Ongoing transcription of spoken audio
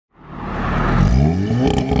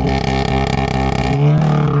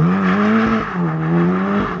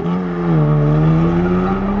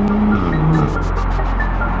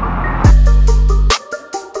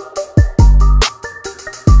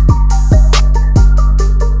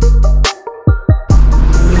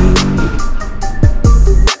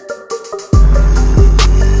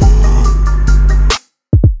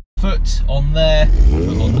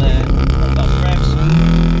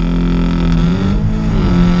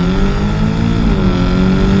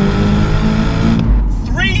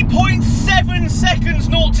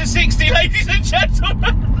ladies and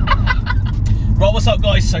gentlemen. Right, what's up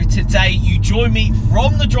guys? So today you join me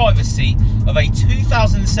from the driver's seat of a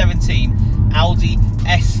 2017 Audi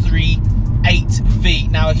S3 8V.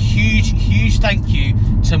 Now a huge thank you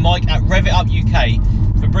to Mike at Rev It Up UK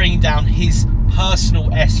for bringing down his personal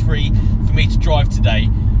S3 for me to drive today.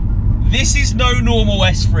 This is no normal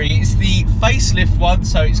S3, it's the facelift one,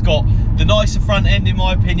 so it's got the nicer front end in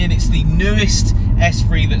my opinion. It's the newest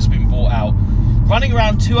S3 that's been brought out. Running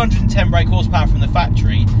around 210 brake horsepower from the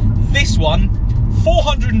factory. This one,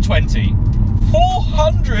 420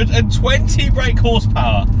 brake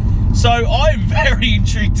horsepower. So I'm very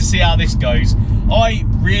intrigued to see how this goes. I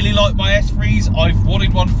really like my S3s, I've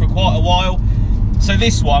wanted one for quite a while. So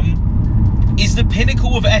this one is the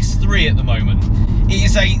pinnacle of S3 at the moment. It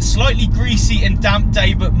is a slightly greasy and damp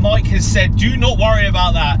day, but Mike has said, do not worry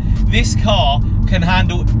about that. This car can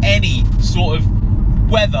handle any sort of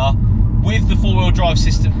weather with the four-wheel drive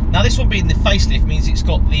system. Now this one being the facelift means it's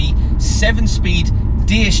got the 7-speed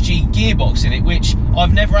DSG gearbox in it, which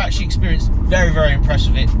I've never actually experienced. Very impressed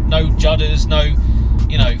with it. No judders, no,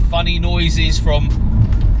 you know, funny noises from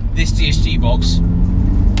this DSG box.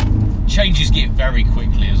 Changes gear very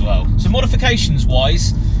quickly as well. So modifications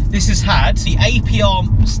wise, this has had the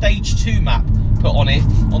APR stage 2 map put on it,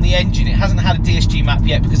 on the engine. It hasn't had a DSG map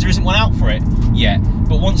yet because there isn't one out for it yet.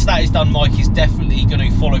 But once that is done, Mike is definitely going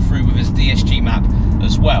to follow through with his DSG map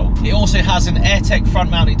as well. It also has an AirTech front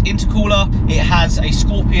mounted intercooler. It has a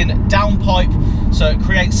Scorpion downpipe, so it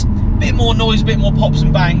creates a bit more noise, a bit more pops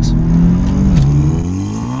and bangs.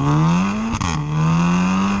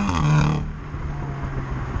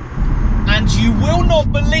 And you will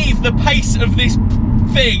not believe the pace of this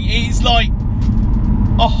thing. It's like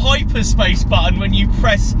a hyperspace button when you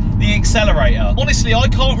press the accelerator. Honestly, I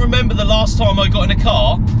can't remember the last time I got in a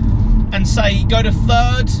car and say go to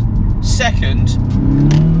third, second,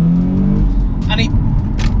 and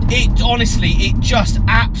it honestly, it just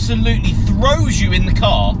absolutely throws you in the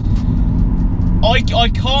car. I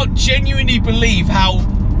can't genuinely believe how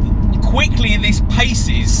quickly this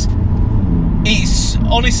paces. It's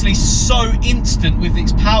honestly so instant with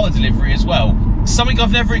its power delivery as well. Something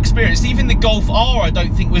I've never experienced. Even the Golf R I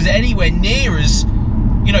don't think was anywhere near as,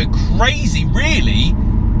 you know, crazy really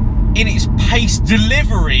in its pace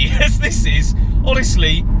delivery as this is.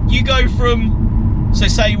 Honestly, you go from, so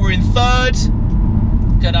say we're in third,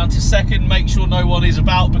 go down to second, make sure no one is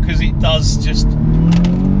about because it does just,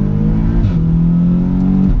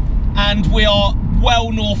 and we are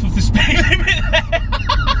well north of the speed limit there.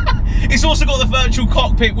 It's also got the virtual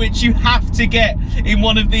cockpit, which you have to get in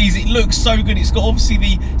one of these. It looks so good. It's got obviously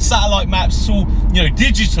the satellite maps. It's all, you know,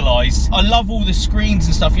 digitalized. I love all the screens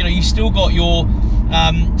and stuff. You know, you've still got your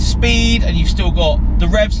speed and you've still got the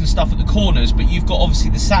revs and stuff at the corners, but you've got obviously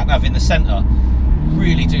the sat nav in the center.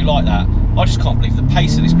 Really do like that. I just can't believe the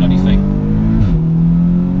pace of this bloody thing.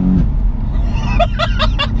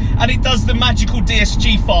 And it does the magical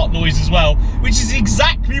DSG fart noise as well, which is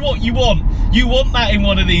exactly what you want. You want that in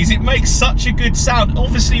one of these. It makes such a good sound.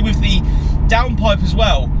 Obviously with the downpipe as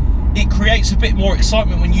well, it creates a bit more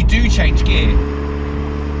excitement when you do change gear.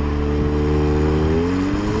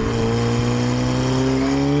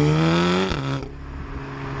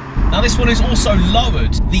 Now this one is also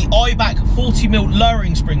lowered. The IBAC 40mm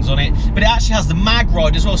lowering springs on it, but it actually has the mag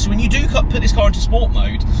ride as well. So when you do put this car into sport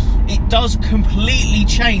mode, it does completely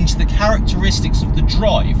change the characteristics of the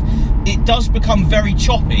drive. It does become very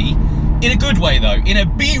choppy, in a good way though, in a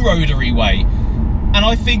B-roadery way. And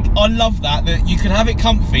I think I love that you can have it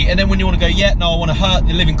comfy, and then when you want to go, yeah, no, I want to hurt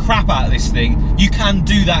the living crap out of this thing, you can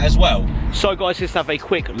do that as well. So guys, let's have a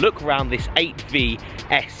quick look around this 8V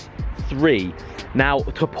S3. Now,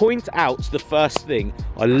 to point out the first thing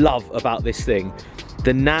I love about this thing,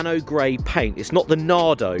 the nano grey paint. It's not the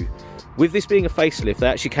Nardo. With this being a facelift, they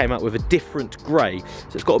actually came out with a different grey, so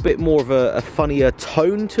it's got a bit more of a funnier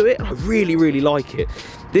tone to it, and I really like it.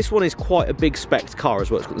 This one is quite a big spec car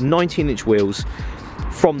as well. It's got the 19-inch wheels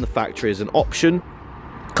from the factory as an option.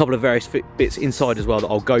 A couple of various bits inside as well that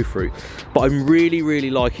I'll go through, but I'm really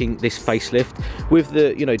liking this facelift with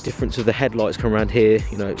the, you know, difference of the headlights come around here.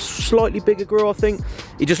 You know, slightly bigger grille, I think.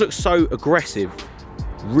 It just looks so aggressive.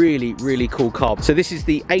 Really cool car. So this is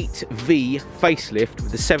the 8V facelift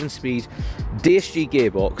with the 7-speed DSG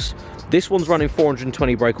gearbox. This one's running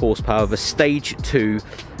 420 brake horsepower with a stage 2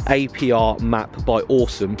 APR map by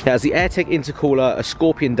Awesome. It has the AirTech intercooler, a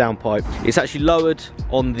Scorpion downpipe. It's actually lowered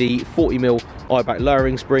on the 40mm IBAC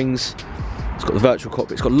lowering springs. It's got the virtual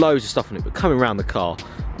cockpit. It's got loads of stuff on it, but coming around the car,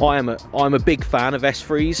 I'm a big fan of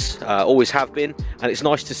S3s, always have been, and it's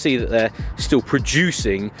nice to see that they're still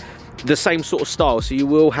producing the same sort of style, so you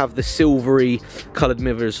will have the silvery coloured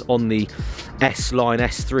mirrors on the S-line,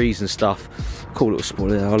 S3s and stuff. Cool little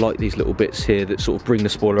spoiler there. I like these little bits here that sort of bring the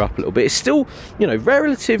spoiler up a little bit. It's still, you know,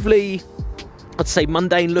 relatively, I'd say,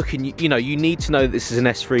 mundane looking. You know, you need to know that this is an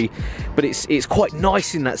S3, but it's quite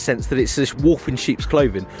nice in that sense that it's this wolf in sheep's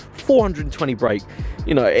clothing. 420 brake,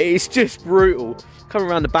 you know, it's just brutal. Coming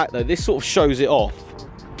around the back though, this sort of shows it off.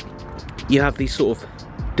 You have these sort of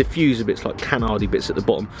diffuser bits, like canardy bits at the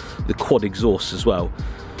bottom, the quad exhaust as well.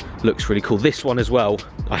 Looks really cool. This one as well,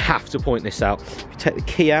 I have to point this out. If you take the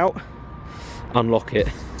key out, unlock it.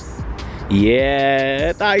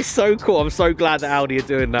 Yeah, that is so cool. I'm so glad that Audi are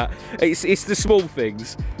doing that. It's the small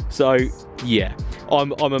things. So yeah,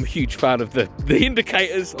 I'm a huge fan of the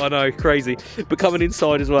indicators. I know, crazy. But coming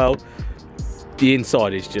inside as well, the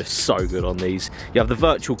inside is just so good on these. You have the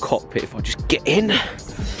virtual cockpit. If I just get in,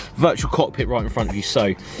 virtual cockpit right in front of you.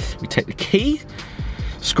 So we take the key,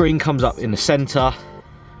 screen comes up in the center,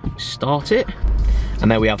 start it, and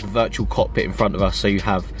there we have the virtual cockpit in front of us. So you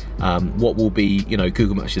have what will be, you know,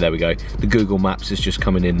 Google Maps. There we go. The Google Maps is just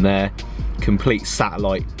coming in there. Complete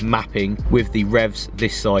satellite mapping with the revs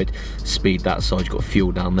this side, speed that side. You've got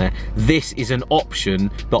fuel down there. This is an option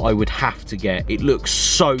that I would have to get. It looks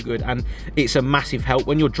so good, and it's a massive help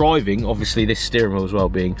when you're driving. Obviously this steering wheel as well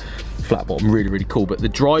being flat bottom, really, really cool, but the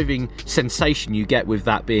driving sensation you get with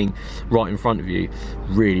that being right in front of you,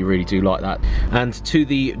 really, really do like that. And to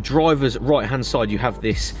the driver's right hand side, you have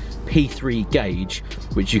this P3 gauge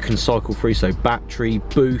which you can cycle through. So battery,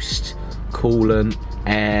 boost, coolant,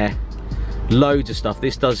 air, loads of stuff.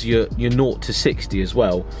 This does your 0 to 60 as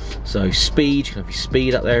well. So speed, you can have your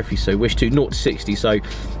speed up there if you so wish to. 0 to 60, so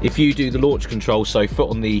if you do the launch control, so foot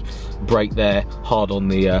on the brake there, hard on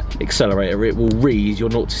the accelerator, it will read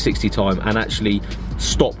your 0 to 60 time and actually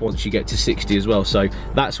stop once you get to 60 as well. So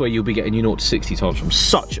that's where you'll be getting your 0 to 60 times from.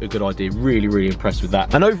 Such a good idea. Really, really impressed with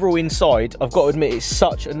that. And overall inside, I've got to admit, it's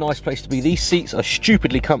such a nice place to be. These seats are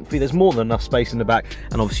stupidly comfy. There's more than enough space in the back,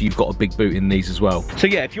 and obviously you've got a big boot in these as well. So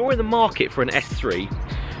yeah, if you're in the market for an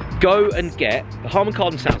S3, go and get the Harman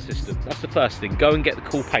Kardon sound system. That's the first thing. Go and get the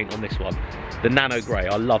cool paint on this one. The nano grey,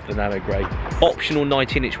 I love the nano grey. Optional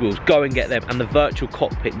 19-inch wheels, go and get them, and the virtual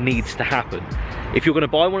cockpit needs to happen. If you're going to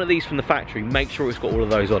buy one of these from the factory, make sure it's got all of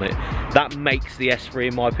those on it. That makes the S3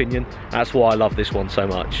 in my opinion. That's why I love this one so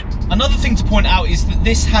much. Another thing to point out is that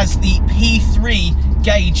this has the P3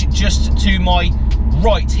 gauge just to my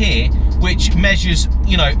right here, which measures,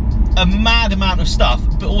 you know, a mad amount of stuff,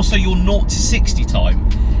 but also your 0 to 60 time.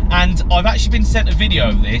 And I've actually been sent a video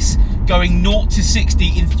of this going 0 to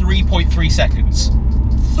 60 in 3.3 seconds.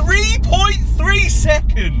 3.3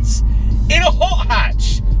 seconds in a hot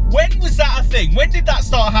hatch. When was that a thing? When did that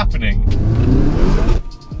start happening?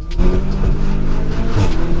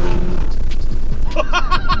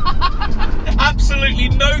 Absolutely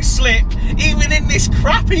no slip, even in this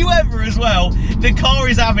crappy weather as well. The car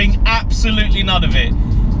is having absolutely none of it.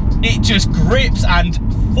 It just grips and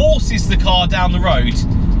forces the car down the road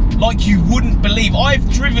like you wouldn't believe. I've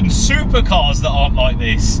driven supercars that aren't like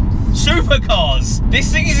this. Supercars.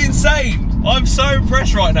 This thing is insane. I'm so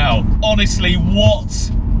impressed right now. Honestly,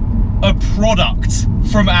 what a product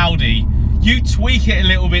from Audi. You tweak it a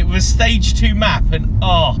little bit with a stage 2 map and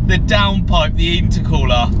the downpipe, the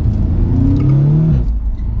intercooler.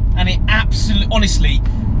 And it absolutely, honestly,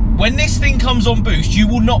 when this thing comes on boost, you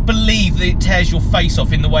will not believe that it tears your face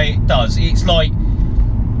off in the way it does. It's like,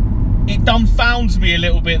 it dumbfounds me a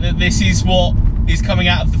little bit that this is what is coming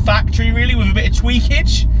out of the factory, really, with a bit of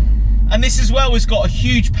tweakage. And this as well has got a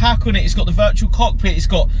huge pack on it. It's got the virtual cockpit. It's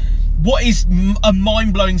got what is a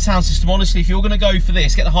mind-blowing sound system. Honestly, if you're going to go for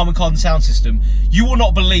this, get the Harman Kardon sound system. You will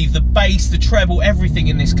not believe the bass, the treble, everything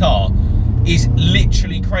in this car is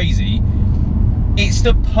literally crazy. It's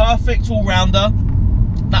the perfect all-rounder.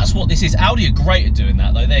 That's what this is. Audi are great at doing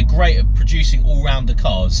that, though. They're great at producing all-rounder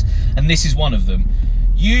cars, and this is one of them.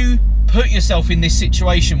 You put yourself in this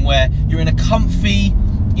situation where you're in a comfy,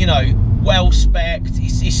 you know, well-spec'd,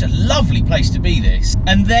 it's a lovely place to be, this.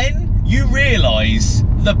 And then you realise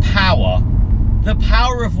the power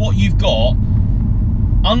of what you've got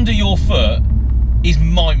under your foot is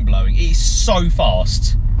mind-blowing. It is so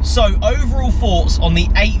fast. So overall thoughts on the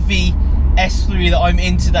 8V S3 that I'm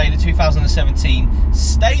in today, the 2017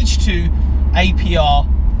 Stage 2 APR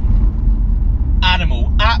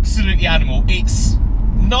animal, absolutely animal. It's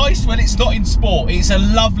nice when it's not in sport. It's a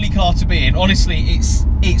lovely car to be in. Honestly,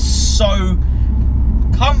 it's so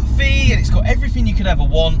comfy and it's got everything you could ever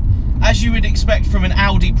want, as you would expect from an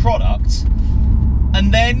Audi product.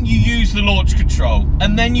 And then you use the launch control,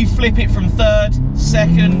 and then you flip it from third,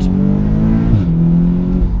 second.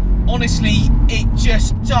 honestly, it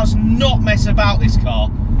just does not mess about, this car.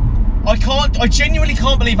 I genuinely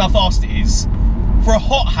can't believe how fast it is. For a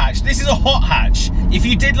hot hatch, this is a hot hatch. If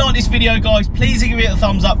you did like this video, guys, please give it a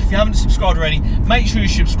thumbs up. If you haven't subscribed already, make sure you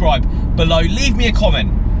subscribe below. Leave me a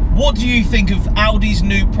comment. What do you think of Audi's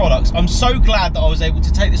new products? I'm so glad that I was able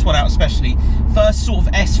to take this one out, especially first sort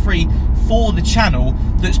of S3 for the channel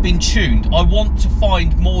that's been tuned. I want to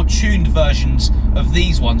find more tuned versions of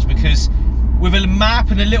these ones, because with a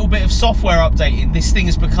map and a little bit of software updating, this thing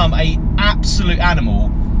has become an absolute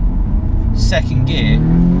animal. Second gear.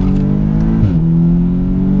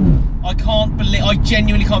 I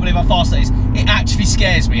genuinely can't believe how fast that is. It actually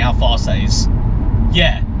scares me how fast that is.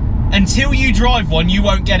 Yeah. Until you drive one, you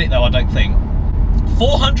won't get it though, I don't think.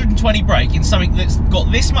 420 brake in something that's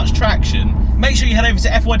got this much traction. Make sure you head over to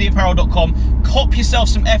fydapparel.com, cop yourself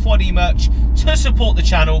some FYD merch to support the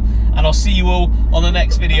channel, and I'll see you all on the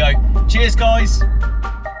next video. Cheers, guys.